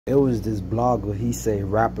it was this blogger. He say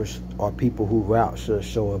rappers or people who rap should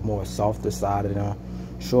show a more softer side of them,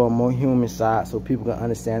 show a more human side, so people can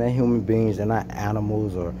understand they're human beings. They're not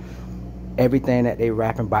animals, or everything that they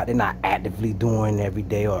rapping about they're not actively doing every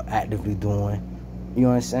day or actively doing. You know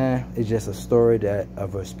what I'm saying? It's just a story that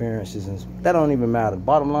of experiences, and that don't even matter.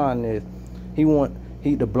 Bottom line is,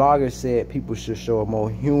 the blogger said people should show a more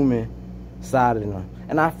human side of them.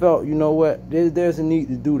 And I felt, you know what, there's a need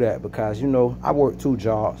to do that, because, you know, I work 2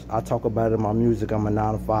 jobs. I talk about it in my music. I'm a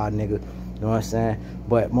 9-to-5 nigga. You know what I'm saying?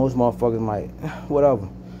 But most motherfuckers like, whatever.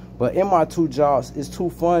 But in my 2 jobs, it's 2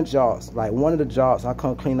 fun jobs. Like, one of the jobs, I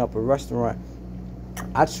come clean up a restaurant.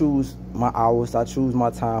 I choose my hours, I choose my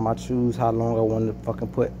time, I choose how long I want to fucking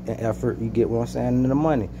put in effort. You get what I'm saying? And the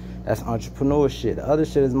money. That's entrepreneur shit. The other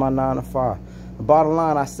shit is my 9-to-5. The bottom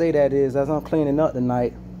line I say that is, as I'm cleaning up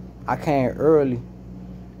tonight, I came early,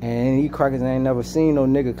 and these crackers ain't never seen no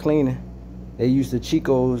nigga cleaning. They used to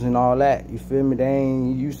Chicos and all that. You feel me? They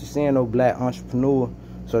ain't used to seeing no black entrepreneur.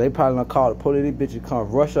 So they probably gonna call the police. These bitches come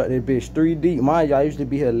rush up this bitch 3 deep. Mind y'all usually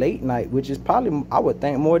be here late night, which is probably, I would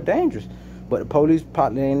think, more dangerous. But the police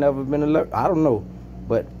probably ain't never been alert. I don't know.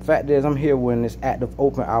 But fact is, I'm here when it's active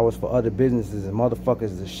open hours for other businesses, and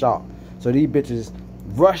motherfuckers is shocked. So these bitches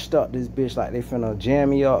rushed up this bitch like they finna jam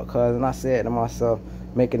me up, cuz. And I said to myself,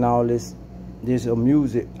 making all this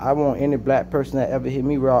music, I want any black person that ever hit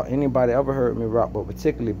me rock, anybody ever heard me rock, but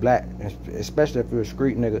particularly black, especially if you're a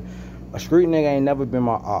street nigga. A street nigga ain't never been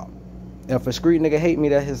my op. If a street nigga hate me,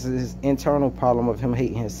 that's his internal problem of him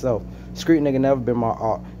hating himself. Street nigga never been my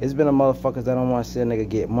op. It's been the motherfuckers that don't want to see a nigga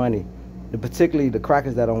get money. Particularly the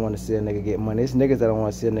crackers that don't want to see a nigga get money. It's niggas that don't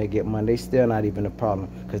want to see a nigga get money. They still not even a problem,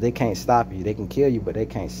 because they can't stop you. They can kill you, but they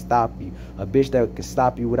can't stop you. A bitch that can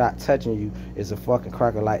stop you without touching you is a fucking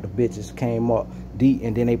cracker. Like the bitches came up deep,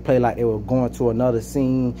 and then they play like they were going to another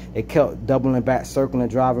scene. They kept doubling back, circling,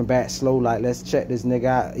 driving back slow, like, let's check this nigga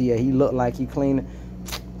out. Yeah, he look like he cleaning.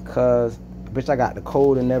 Cause, bitch, I got the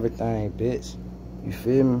code and everything, bitch. You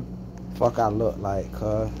feel me? Fuck I look like,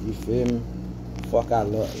 cuz. You feel me? Fuck I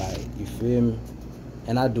look like. You feel me?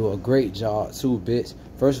 And I do a great job too, bitch.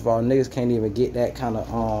 First of all, niggas can't even get that kind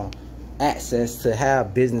of access to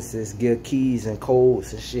have businesses give keys and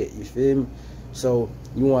codes and shit. You feel me? So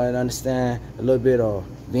you want to understand a little bit of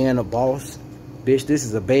being a boss. Bitch, this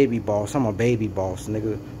is a baby boss. I'm a baby boss,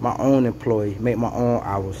 nigga. My own employee, make my own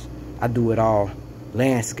hours. I do it all.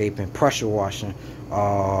 Landscaping, pressure washing,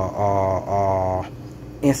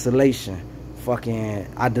 insulation, fucking,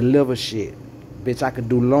 I deliver shit. Bitch, I could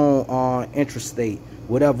do loan on intrastate,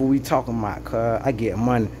 whatever we talking about, cuz. I get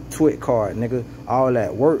money, Twit card, nigga, all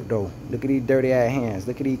that work though. Look at these dirty ass hands,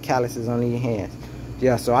 look at these calluses on these hands.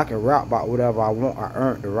 Yeah, so I can rap about whatever I want. I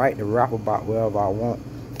earned the right to rap about whatever I want.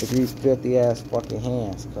 Look at these filthy ass fucking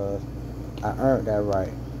hands, cuz. I earned that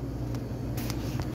right.